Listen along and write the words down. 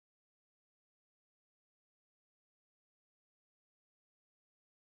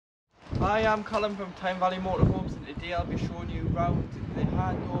Hi, I'm Colin from Tyne Valley Motorhomes, and today I'll be showing you around the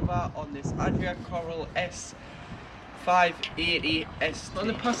handover on this Adria Coral S580 ST. On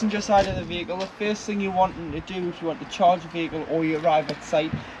the passenger side of the vehicle, the first thing you're wanting to do if you want to charge a vehicle or you arrive at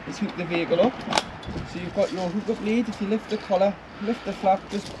site is hook the vehicle up. So you've got your hookup lead. If you lift the collar, lift the flap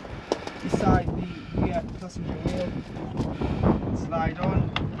just beside the rear passenger wheel, slide on,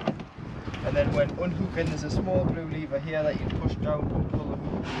 and then when unhooking there's a small blue lever here that you push down and pull the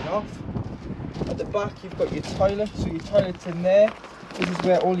hook lead off. At the back you've got your toilet, so your toilet's in there. This is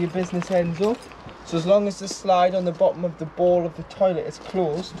where all your business ends up. So as long as the slide on the bottom of the ball of the toilet is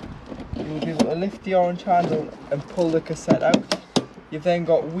closed, you'll be able to lift the orange handle and pull the cassette out. You've then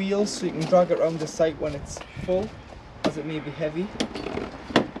got wheels so you can drag it around the site when it's full, as it may be heavy,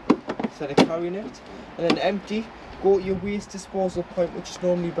 instead of carrying it. And then empty, go to your waste disposal point, which is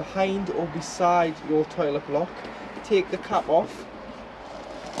normally behind or beside your toilet block. Take the cap off,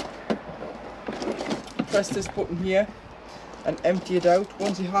 press this button here and empty it out.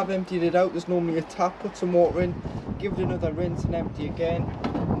 Once you have emptied it out, there's normally a tap, put some water in, give it another rinse and empty again.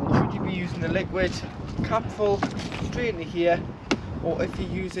 And should you be using the liquid, cap full straight into here, or if you're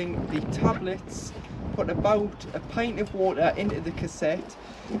using the tablets, put about a pint of water into the cassette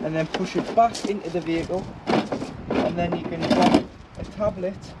and then push it back into the vehicle, and then you can drop a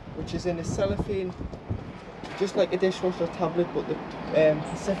tablet which is in a cellophane, just like a dishwasher tablet, but the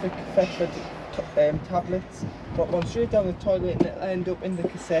Pacific Fetcher tablets. Drop one straight down the toilet and it'll end up in the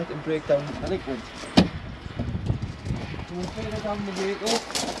cassette and break down the liquid. So we'll further down the vehicle.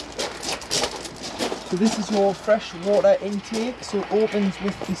 So this is your fresh water intake, so it opens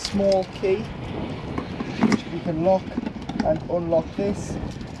with the small key, which you can lock and unlock this.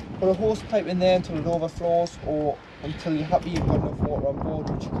 Put a hose pipe in there until it overflows, or until you're happy you've got enough water on board,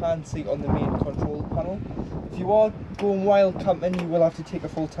 which you can see on the main control panel. If you are going wild camping, you will have to take a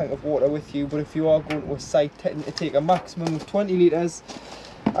full tank of water with you, but if you are going to a site, tend to take a maximum of 20 litres,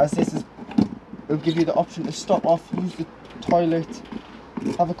 as this is, it'll give you the option to stop off, use the toilet,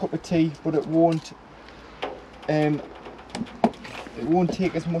 have a cup of tea, but it won't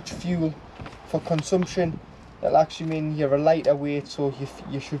take as much fuel for consumption. It'll actually mean you're a lighter weight, so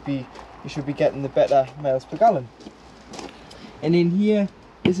you should be getting the better miles per gallon. And in here,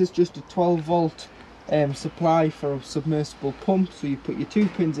 this is just a 12-volt supply for a submersible pump. So you put your two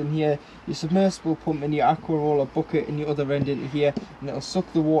pins in here, your submersible pump and your aqua roller bucket in your other end into here, and it'll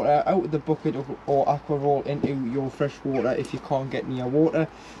suck the water out of the bucket or aqua roll into your fresh water if you can't get near water.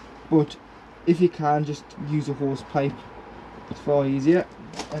 But if you can, just use a hose pipe, it's far easier.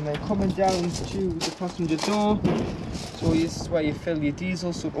 And then coming down to the passenger door, so this is where you fill your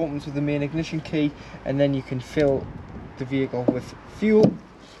diesel, so it opens with the main ignition key, and then you can fill the vehicle with fuel.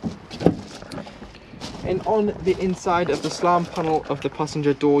 And on the inside of the slam panel of the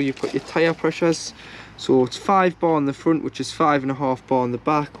passenger door, you put your tyre pressures. So it's 5 bar on the front, which is 5.5 bar on the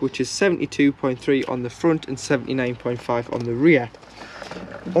back, which is 72.3 on the front and 79.5 on the rear.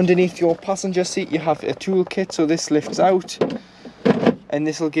 Underneath your passenger seat you have a tool kit, so this lifts out, and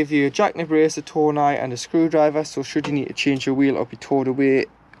this will give you a jackknip brace, a tow knife and a screwdriver, so should you need to change your wheel or be towed away,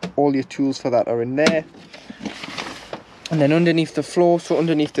 all your tools for that are in there. And then underneath the floor, so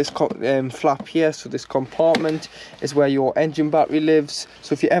underneath this flap here, so this compartment is where your engine battery lives.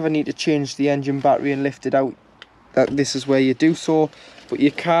 So if you ever need to change the engine battery and lift it out, this is where you do so. But you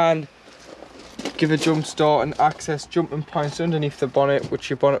can give a jump start and access jumping points underneath the bonnet, which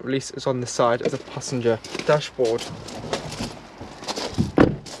your bonnet release is on the side of the passenger dashboard.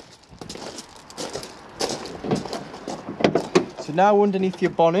 So now underneath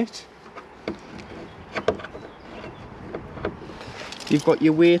your bonnet, you've got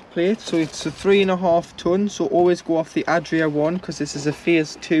your weight plate, so it's a 3.5 ton, so always go off the Adria one because this is a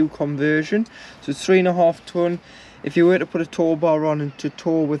phase 2 conversion. So it's 3.5 ton. If you were to put a tow bar on and to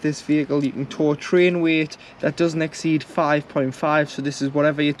tow with this vehicle, you can tow a train weight that doesn't exceed 5.5, so this is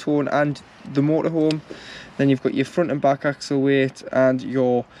whatever you're towing and the motorhome. Then you've got your front and back axle weight and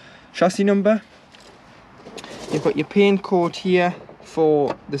your chassis number. You've got your paint code here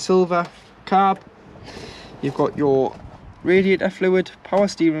for the silver cab. You've got your radiator fluid, power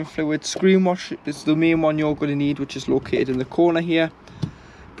steering fluid, screen wash is the main one you're going to need, which is located in the corner here.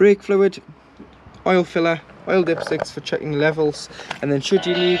 Brake fluid, oil filler, oil dipsticks for checking levels, and then should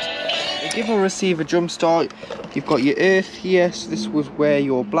you need a give or receive a jump start, you've got your earth here, so this was where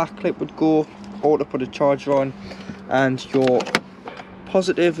your black clip would go, or to put a charger on, and your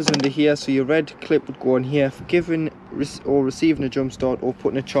positive is under here, so your red clip would go on here for giving or receiving a jump start or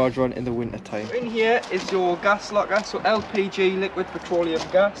putting a charger on in the winter time. In here is your gas locker, so LPG, liquid petroleum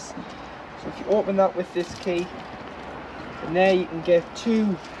gas. So if you open that with this key, and there you can get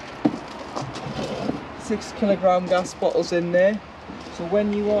 2 6kg gas bottles in there. So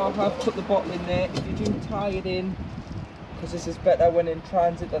when you have put the bottle in there, if you do tie it in, because this is better when in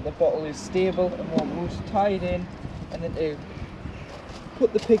transit that the bottle is stable and won't move, tie it in, and then to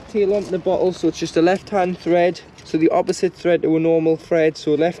put the pigtail onto the bottle, so it's just a left hand thread, so the opposite thread to a normal thread,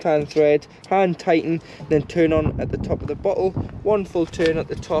 so left hand thread, hand tighten, then turn on at the top of the bottle. One full turn at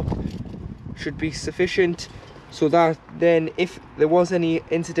the top should be sufficient, so that then if there was any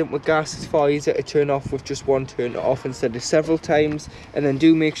incident with gas, it's far easier to turn off with just one turn off instead of several times. And then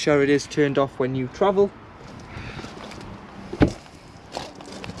do make sure it is turned off when you travel.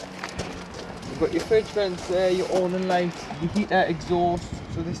 You've got your fridge vents there, your awning light, your heater exhaust,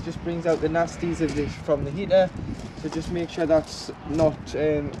 so this just brings out the nasties of this from the heater, so just make sure that's not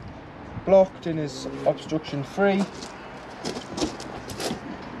blocked and is obstruction free.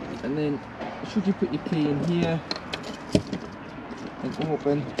 And then should you put your key in here and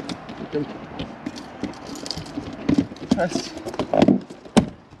open, you can press,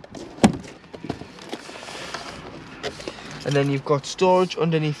 and then you've got storage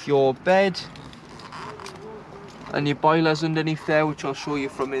underneath your bed, and your boiler's underneath there, which I'll show you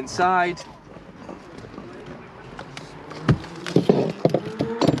from inside.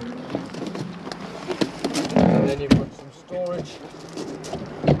 And then you've got some storage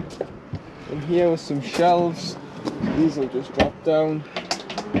in here with some shelves. These will just drop down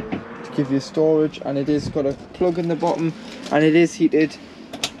to give you storage, and it is got a plug in the bottom, and it is heated,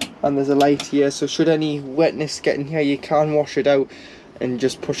 and there's a light here, so should any wetness get in here, you can wash it out and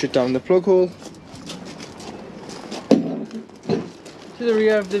just push it down the plug hole. To the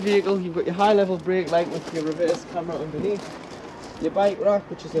rear of the vehicle, you've got your high level brake light with your reverse camera underneath, your bike rack,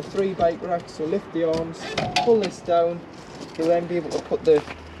 which is a 3 bike rack, so lift the arms, pull this down, you'll then be able to put the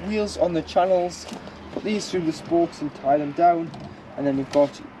wheels on the channels, put these through the spokes and tie them down. And then you've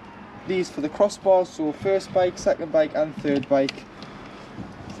got these for the crossbars, so first bike, second bike and third bike.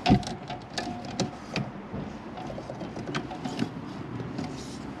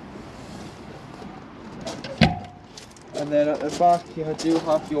 And then at the back you do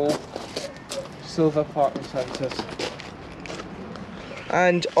have your silver parking sensors.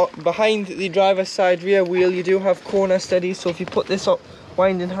 And behind the driver's side rear wheel you do have corner steady, so if you put this up,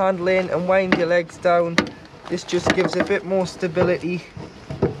 winding handle in and wind your legs down, this just gives a bit more stability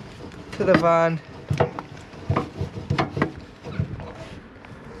to the van.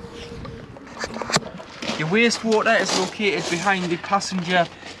 Your wastewater is located behind the passenger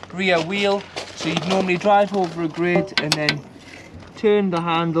rear wheel, so you'd normally drive over a grid and then turn the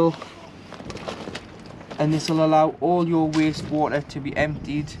handle, and this will allow all your wastewater to be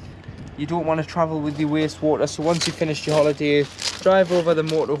emptied. You don't want to travel with your wastewater, so once you finish your holiday, drive over the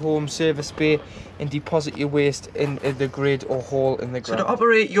motorhome service bay and deposit your waste in the grid or hole in the ground. So to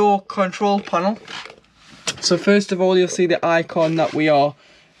operate your control panel, so first of all you'll see the icon that we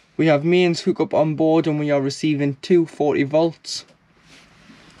have mains hookup on board, and we are receiving 240 volts.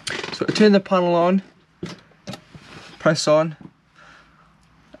 So to turn the panel on, press on,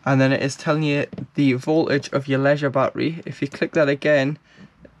 and then it is telling you the voltage of your leisure battery. If you click that again,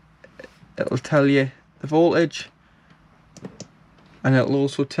 it'll tell you the voltage, and it'll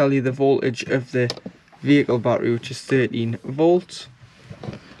also tell you the voltage of the vehicle battery, which is 13 volts.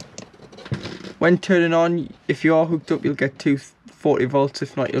 When turning on, if you are hooked up, you'll get 240 volts.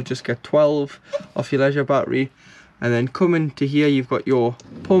 If not, you'll just get 12 off your leisure battery. And then coming to here, you've got your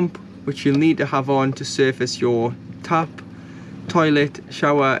pump, which you'll need to have on to surface your tap, toilet,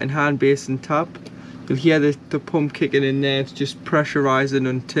 shower and hand basin tap. You'll hear the pump kicking in there. It's just pressurizing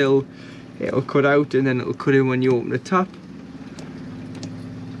until it'll cut out, and then it'll cut in when you open the tap.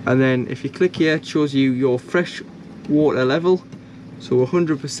 And then if you click here, it shows you your fresh water level, so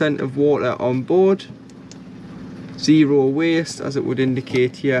 100% of water on board, 0 waste, as it would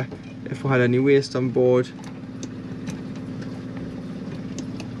indicate here if we had any waste on board.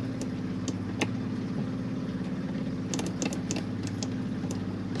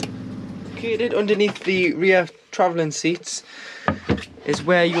 Located underneath the rear travelling seats is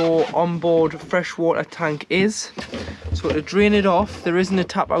where your onboard freshwater tank is. So to drain it off, there isn't a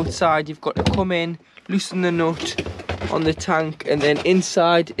tap outside. You've got to come in, loosen the nut on the tank, and then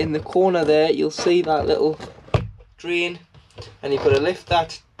inside in the corner there you'll see that little drain, and you've got to lift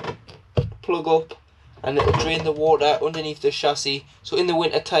that plug up and it'll drain the water underneath the chassis. So in the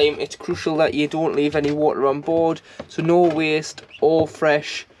winter time it's crucial that you don't leave any water on board, so no waste or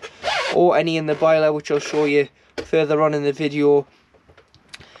fresh or any in the boiler, which I'll show you further on in the video.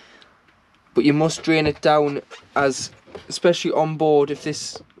 But you must drain it down, as especially on board, if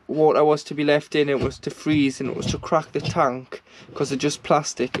this water was to be left in, it was to freeze and it was to crack the tank, because of just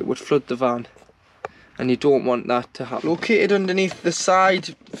plastic, it would flood the van. And you don't want that to happen. Located underneath the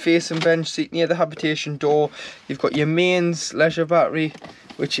side facing bench seat near the habitation door, you've got your mains leisure battery,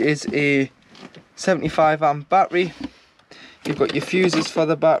 which is a 75 amp battery. You've got your fuses for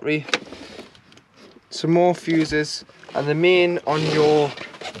the battery, some more fuses, and the main on your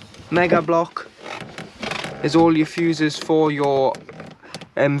mega block is all your fuses for your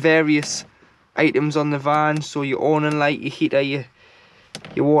various items on the van. So your awning light, your heater, your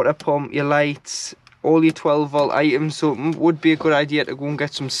water pump, your lights, all your 12 volt items. So it would be a good idea to go and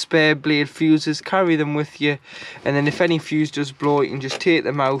get some spare blade fuses, carry them with you, and then if any fuse does blow, you can just take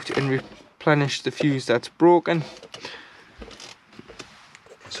them out and replenish the fuse that's broken.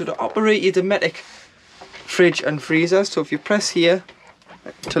 So to operate your Dometic fridge and freezer, so if you press here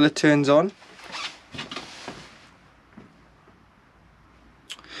till it turns on,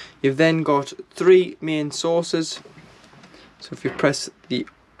 you've then got 3 main sources. So if you press the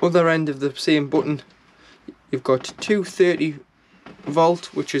other end of the same button, you've got 230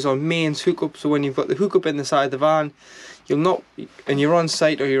 volt, which is on mains hookup. So when you've got the hookup in the side of the van, you'll not, and you're on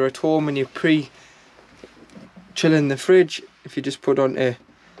site or you're at home and you're chilling the fridge, if you just put on a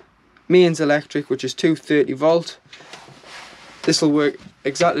mains electric, which is 230 volt, this will work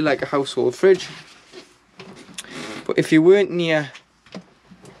exactly like a household fridge. But if you weren't near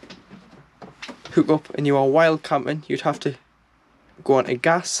hookup and you are wild camping, you'd have to go on to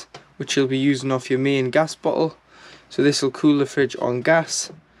gas, which you'll be using off your main gas bottle. So this will cool the fridge on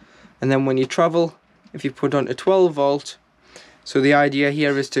gas. And then when you travel, if you put on a 12 volt, so the idea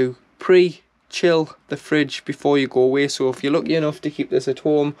here is to pre-chill the fridge before you go away. So if you're lucky enough to keep this at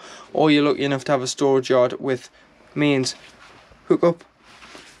home, or you're lucky enough to have a storage yard with mains hookup,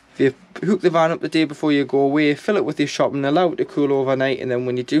 if you hook the van up the day before you go away, fill it with your shopping, allow it to cool overnight, and then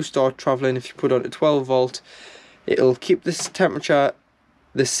when you do start travelling, if you put on a 12 volt, it'll keep this temperature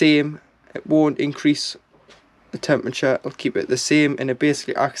the same. It won't increase the temperature, it'll keep it the same, and it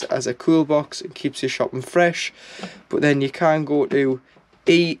basically acts as a cool box and keeps your shopping fresh. But then you can go to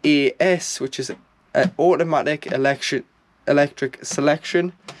EAS, which is an automatic electric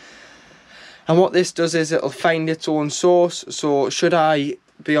selection, and what this does is it'll find its own source. So should I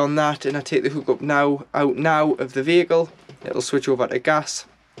be on that and I take the hookup out now of the vehicle, it'll switch over to gas.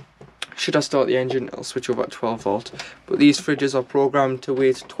 Should I start the engine, it'll switch over to 12 volt. But these fridges are programmed to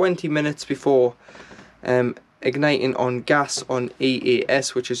wait 20 minutes before igniting on gas on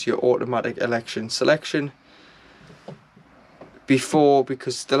EAS, which is your automatic electric selection.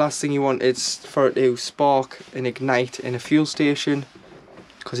 Because the last thing you want is for it to spark and ignite in a fuel station,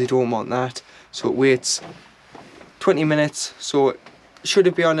 because you don't want that. So it waits 20 minutes. So should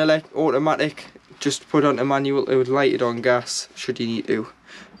it be on automatic, just put on a manual, it would light it on gas should you need to.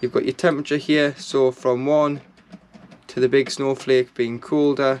 You've got your temperature here, so from 1 to the big snowflake being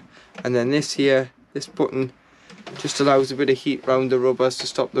colder, and then this here, this button just allows a bit of heat around the rubbers to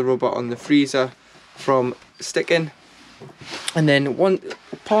stop the rubber on the freezer from sticking. And then one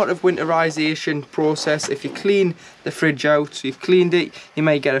part of winterization process, if you clean the fridge out, so you've cleaned it, you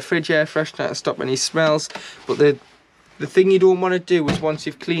may get a fridge air freshener to stop any smells. But the thing you don't want to do is, once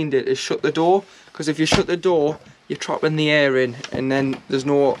you've cleaned it, is shut the door, because if you shut the door, you're trapping the air in and then there's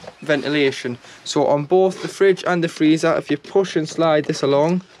no ventilation. So on both the fridge and the freezer, if you push and slide this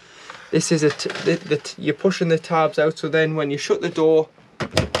along, this is you're pushing the tabs out, so then when you shut the door,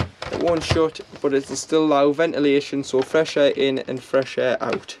 it won't shut, but it'll still allow ventilation, so fresh air in and fresh air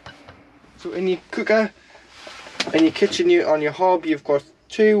out. So in your cooker, in your kitchen, on your hob, you've got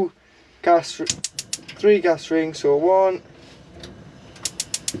 3 gas rings, so 1,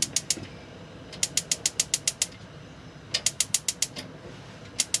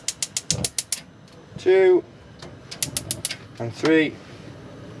 2 and 3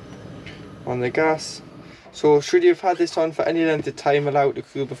 on the gas. So should you have had this on for any length of time, allow it to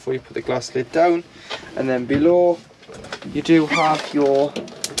cool before you put the glass lid down. And then below you do have your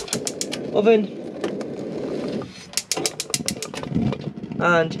oven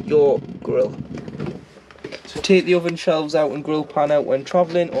and your grill. So take the oven shelves out and grill pan out when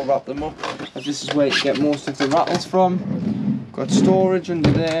travelling, or wrap them up, as this is where you get most of the rattles from. Got storage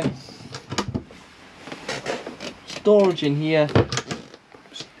under there, storage in here,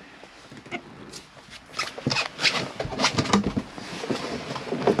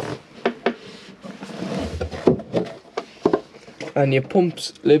 and your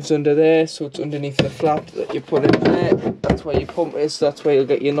pumps lives under there, so it's underneath the flap that you put in there. That's where your pump is, so that's where you'll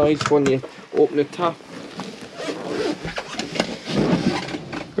get your noise when you open the tap.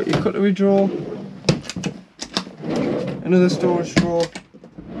 Got your cutlery drawer, another storage drawer,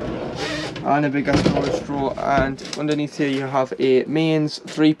 and a bigger storage drawer, and underneath here you have a mains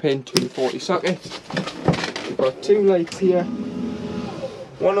 3-pin 240 socket. You've got 2 lights here.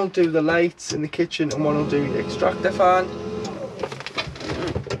 One will do the lights in the kitchen and one will do the extractor fan.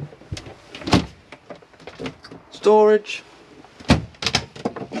 Storage.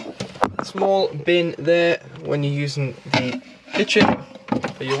 A small bin there when you're using the kitchen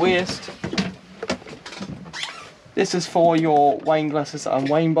for your waste. This is for your wine glasses and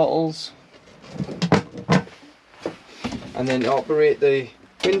wine bottles. And then you operate the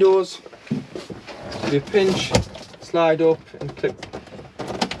windows. You pinch, slide up and clip.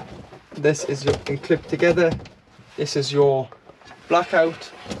 This is your clip together. This is your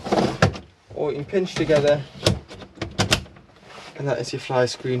blackout, or you can pinch together, and that is your fly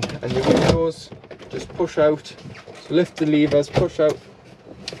screen. And your windows just push out. So lift the levers, push out,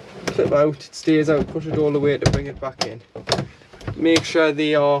 clip out, it stays out, push it all the way to bring it back in. Make sure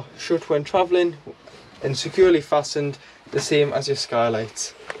they are shut when travelling and securely fastened, the same as your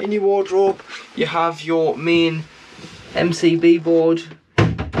skylights. In your wardrobe you have your main MCB board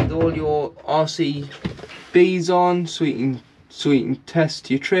with all your RCBs on, so you can test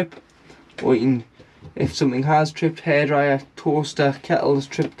your trip, or you can, if something has tripped, hairdryer, toaster, kettle has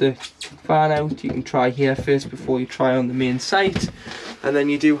tripped the fan out, you can try here first before you try on the main site. And then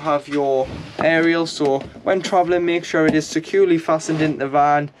you do have your aerial, so when travelling make sure it is securely fastened into the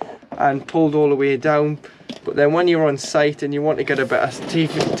van and pulled all the way down. But then when you're on site and you want to get a better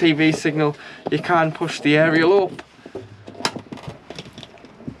TV signal, you can push the aerial up.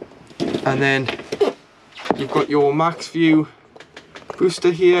 And then you've got your max view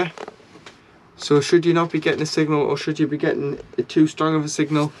booster here. So should you not be getting a signal, or should you be getting too strong of a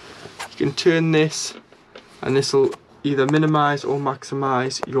signal, you can turn this and this will either minimise or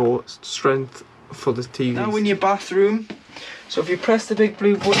maximise your strength for the TV. Now in your bathroom, so if you press the big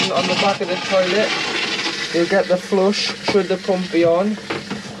blue button on the back of the toilet, you'll get the flush. Should the pump be on,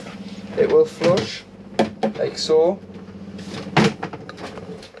 it will flush like so.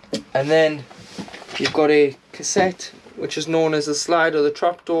 And then you've got a cassette, which is known as the slide or the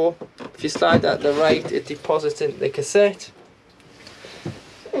trapdoor. If you slide that to the right, it deposits into the cassette.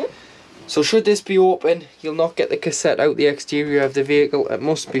 So should this be open, you'll not get the cassette out the exterior of the vehicle. It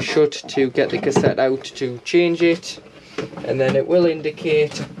must be shut to get the cassette out to change it. And then it will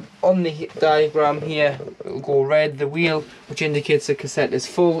indicate on the diagram here, it will go red, the wheel, which indicates the cassette is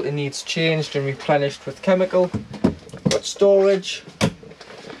full, it needs changed and replenished with chemical. Got storage.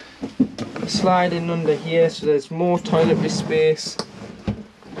 Slide in under here, so there's more toiletry space.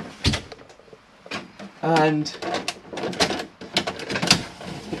 And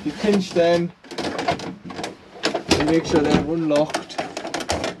if you pinch them and make sure they're unlocked,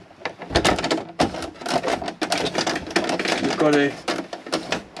 you've got a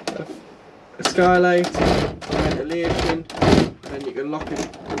skylight, ventilation, and you can lock it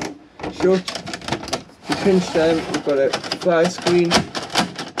shut. If you pinch them, you've got a fly screen.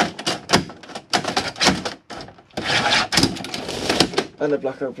 And a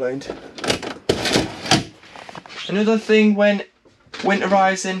blackout blind. Another thing when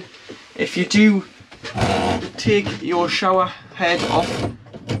winterizing, if you do take your shower head off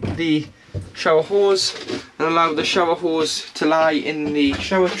the shower hose and allow the shower hose to lie in the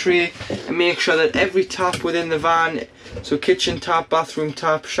shower tray, and make sure that every tap within the van, so kitchen tap, bathroom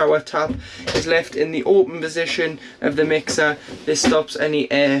tap, shower tap, is left in the open position of the mixer. This stops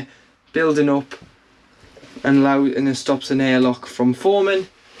any air building up and it stops an airlock from forming.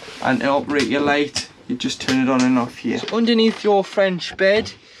 And to operate your light, you just turn it on and off here. So underneath your French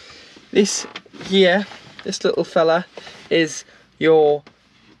bed, this here, this little fella, is your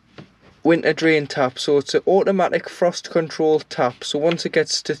winter drain tap. So it's an automatic frost control tap. So once it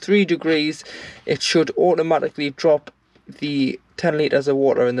gets to 3 degrees, it should automatically drop the 10 litres of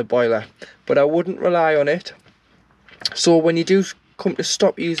water in the boiler. But I wouldn't rely on it. So when you do come to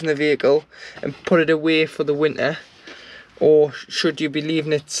stop using the vehicle and put it away for the winter, or should you be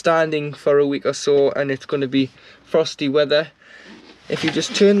leaving it standing for a week or so and it's going to be frosty weather, if you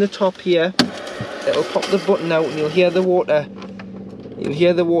just turn the top here, it'll pop the button out and you'll hear the water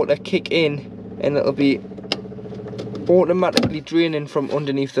kick in, and it'll be automatically draining from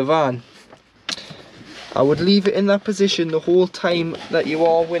underneath the van. I would leave it in that position the whole time that you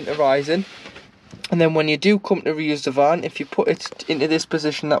are winterizing. And then when you do come to reuse the van, if you put it into this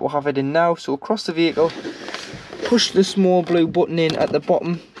position that we'll have it in now, so across the vehicle, push the small blue button in at the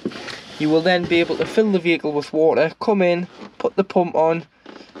bottom, you will then be able to fill the vehicle with water, come in, put the pump on,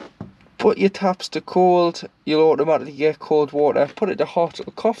 put your taps to cold, you'll automatically get cold water, put it to hot,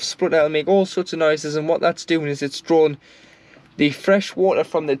 it'll cough, splutter, it'll make all sorts of noises, and what that's doing is it's drawing the fresh water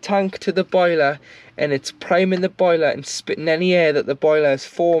from the tank to the boiler, and it's priming the boiler and spitting any air that the boiler has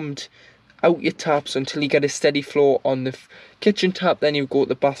formed out your taps until you get a steady flow on the kitchen tap. Then you go to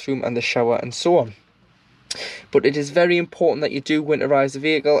the bathroom and the shower and so on. But it is very important that you do winterize the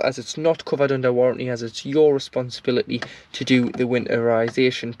vehicle, as it's not covered under warranty, as it's your responsibility to do the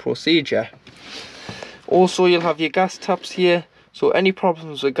winterization procedure. Also, you'll have your gas taps here, so any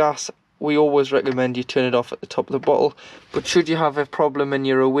problems with gas, we always recommend you turn it off at the top of the bottle. But should you have a problem and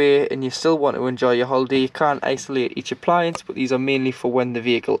you're away and you still want to enjoy your holiday, you can isolate each appliance, but these are mainly for when the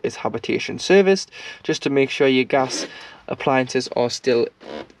vehicle is habitation serviced, just to make sure your gas appliances are still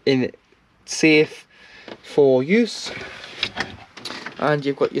in safe for use. And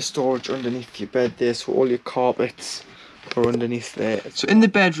you've got your storage underneath your bed there, so all your carpets are underneath there. So in the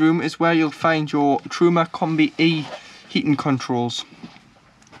bedroom is where you'll find your Truma Combi E heating controls.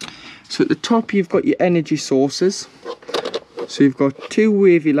 So at the top you've got your energy sources. So you've got 2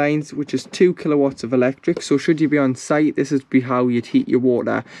 wavy lines, which is 2 kilowatts of electric. So should you be on site, this would be how you'd heat your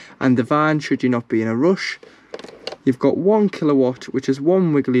water and the van, should you not be in a rush. You've got 1 kilowatt, which is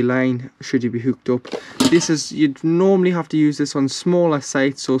 1 wiggly line, should you be hooked up. This is, you'd normally have to use this on smaller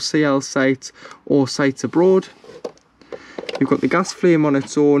sites, so CL sites or sites abroad. You've got the gas flame on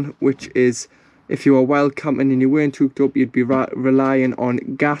its own, which is, if you are wild camping and you weren't hooked up, you'd be relying on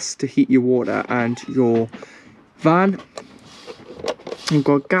gas to heat your water and your van. You've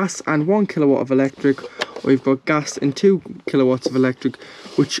got gas and 1 kilowatt of electric, or you've got gas and 2 kilowatts of electric,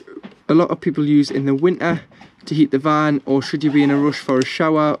 which a lot of people use in the winter to heat the van, or should you be in a rush for a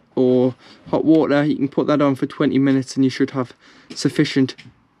shower or hot water, you can put that on for 20 minutes and you should have sufficient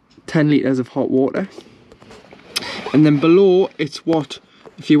 10 litres of hot water. And then below, it's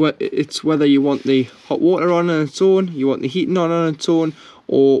whether you want the hot water on its own, you want the heating on its own,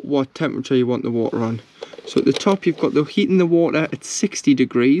 or what temperature you want the water on. So at the top you've got the heating the water at 60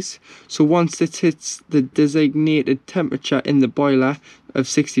 degrees. So once it hits the designated temperature in the boiler of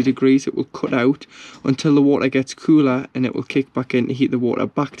 60 degrees, it will cut out until the water gets cooler, and it will kick back in to heat the water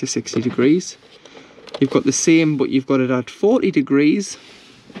back to 60 degrees. You've got the same, but you've got it at 40 degrees.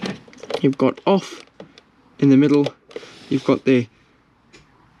 You've got off in the middle. You've got the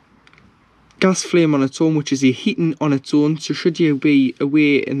gas flame on its own, which is your heating on its own. So should you be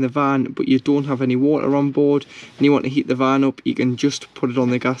away in the van but you don't have any water on board and you want to heat the van up, you can just put it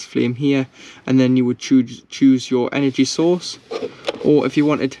on the gas flame here, and then you would choose your energy source. Or if you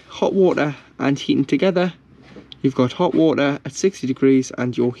wanted hot water and heating together, you've got hot water at 60 degrees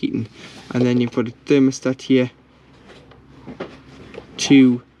and your heating, and then you've got a thermostat here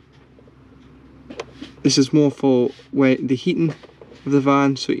this is more for where the heating of the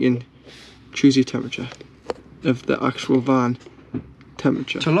van, so you can choose your temperature of the actual van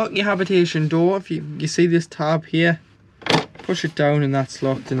temperature. To lock your habitation door, if you see this tab here, push it down and that's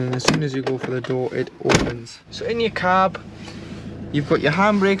locked, and then as soon as you go for the door, it opens. So in your cab, you've got your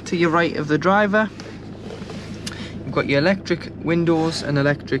handbrake to your right of the driver. You've got your electric windows and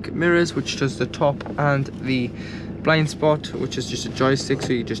electric mirrors, which does the top and the blind spot, which is just a joystick,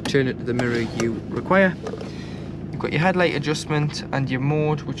 so you just turn it to the mirror you require. You've got your headlight adjustment and your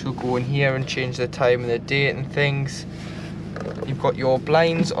mode, which will go in here and change the time and the date and things. You've got your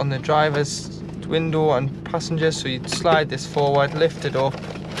blinds on the driver's window and passenger, so you'd slide this forward, lift it up,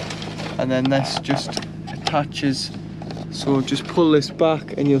 and then this just attaches. So just pull this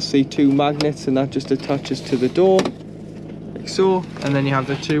back and you'll see 2 magnets, and that just attaches to the door like so. And then you have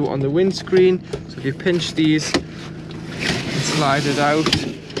the 2 on the windscreen, so if you pinch these and slide it out,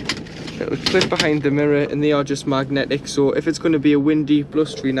 it'll clip behind the mirror, and they are just magnetic. So if it's going to be a windy,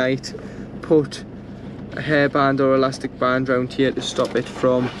 blustery night, put a hairband or elastic band around here to stop it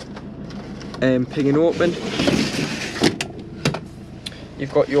from pinging open.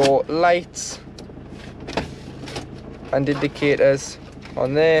 You've got your lights and indicators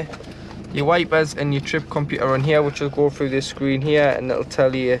on there, your wipers and your trip computer on here, which will go through this screen here, and it'll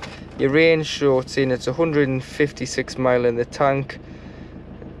tell you your range. So it's saying it's 156 mile in the tank,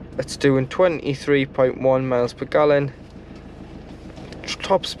 it's doing 23.1 miles per gallon,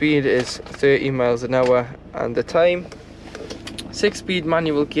 top speed is 30 miles an hour, and the time. 6-speed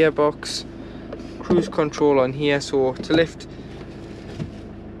manual gearbox, cruise control on here, so to lift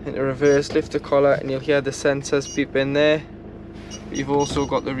into reverse, lift the collar and you'll hear the sensors beep in there. You've also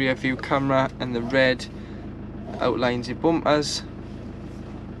got the rear view camera, and the red outlines your bumpers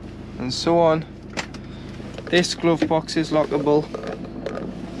and so on. This glove box is lockable,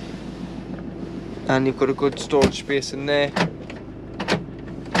 and you've got a good storage space in there.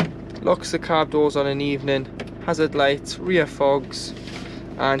 Locks the cab doors on an evening, hazard lights, rear fogs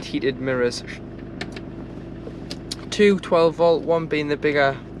and heated mirrors. 2 two 12 volt, one being the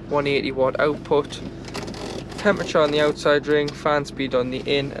bigger 180 watt output. Temperature on the outside ring, fan speed on the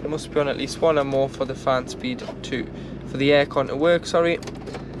in, and it must be on at least one or more for the fan speed for the aircon to work, sorry.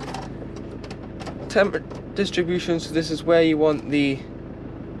 Temperature distribution, so this is where you want the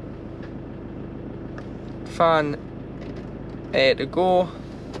fan air to go,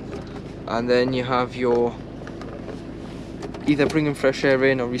 and then you have your either bringing fresh air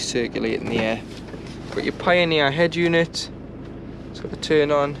in or recirculating the air. Got your Pioneer head unit, it's got the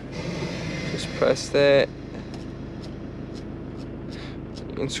turn on, just press there.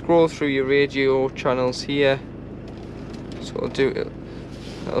 You can scroll through your radio channels here, so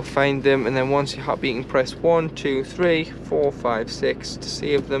it'll find them, and then once you're happy you can press 1, 2, 3, 4, 5, 6 to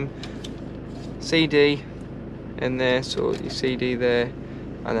save them. CD in there, so your CD there,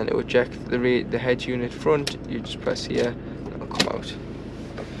 and then it will eject the head unit front. You just press here, it'll come out.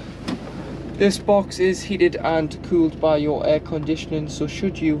 This box is heated and cooled by your air conditioning, so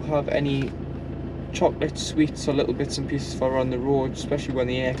should you have any chocolate sweets or little bits and pieces for on the road, especially when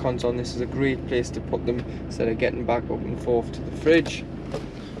the aircon's on, this is a great place to put them instead of getting back up and forth to the fridge.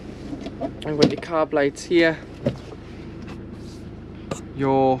 I've got your carb lights here,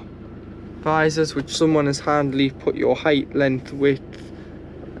 your visors, which someone has handily put your height, length, width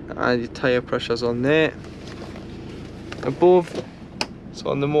and your tyre pressures on there. Above, so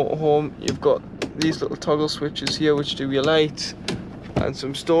on the motorhome, you've got these little toggle switches here which do your light, and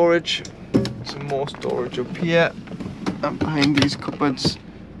some storage, some more storage up here, and behind these cupboards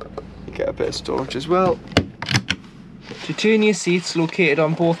you get a bit of storage as well. To turn your seats, located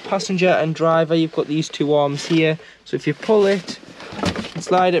on both passenger and driver, you've got these two arms here, so if you pull it and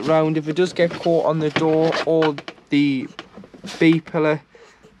slide it round, if it does get caught on the door or the B pillar,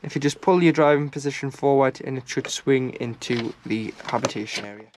 if you just pull your driving position forward and it should swing into the habitation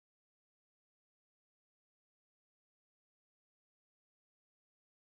area.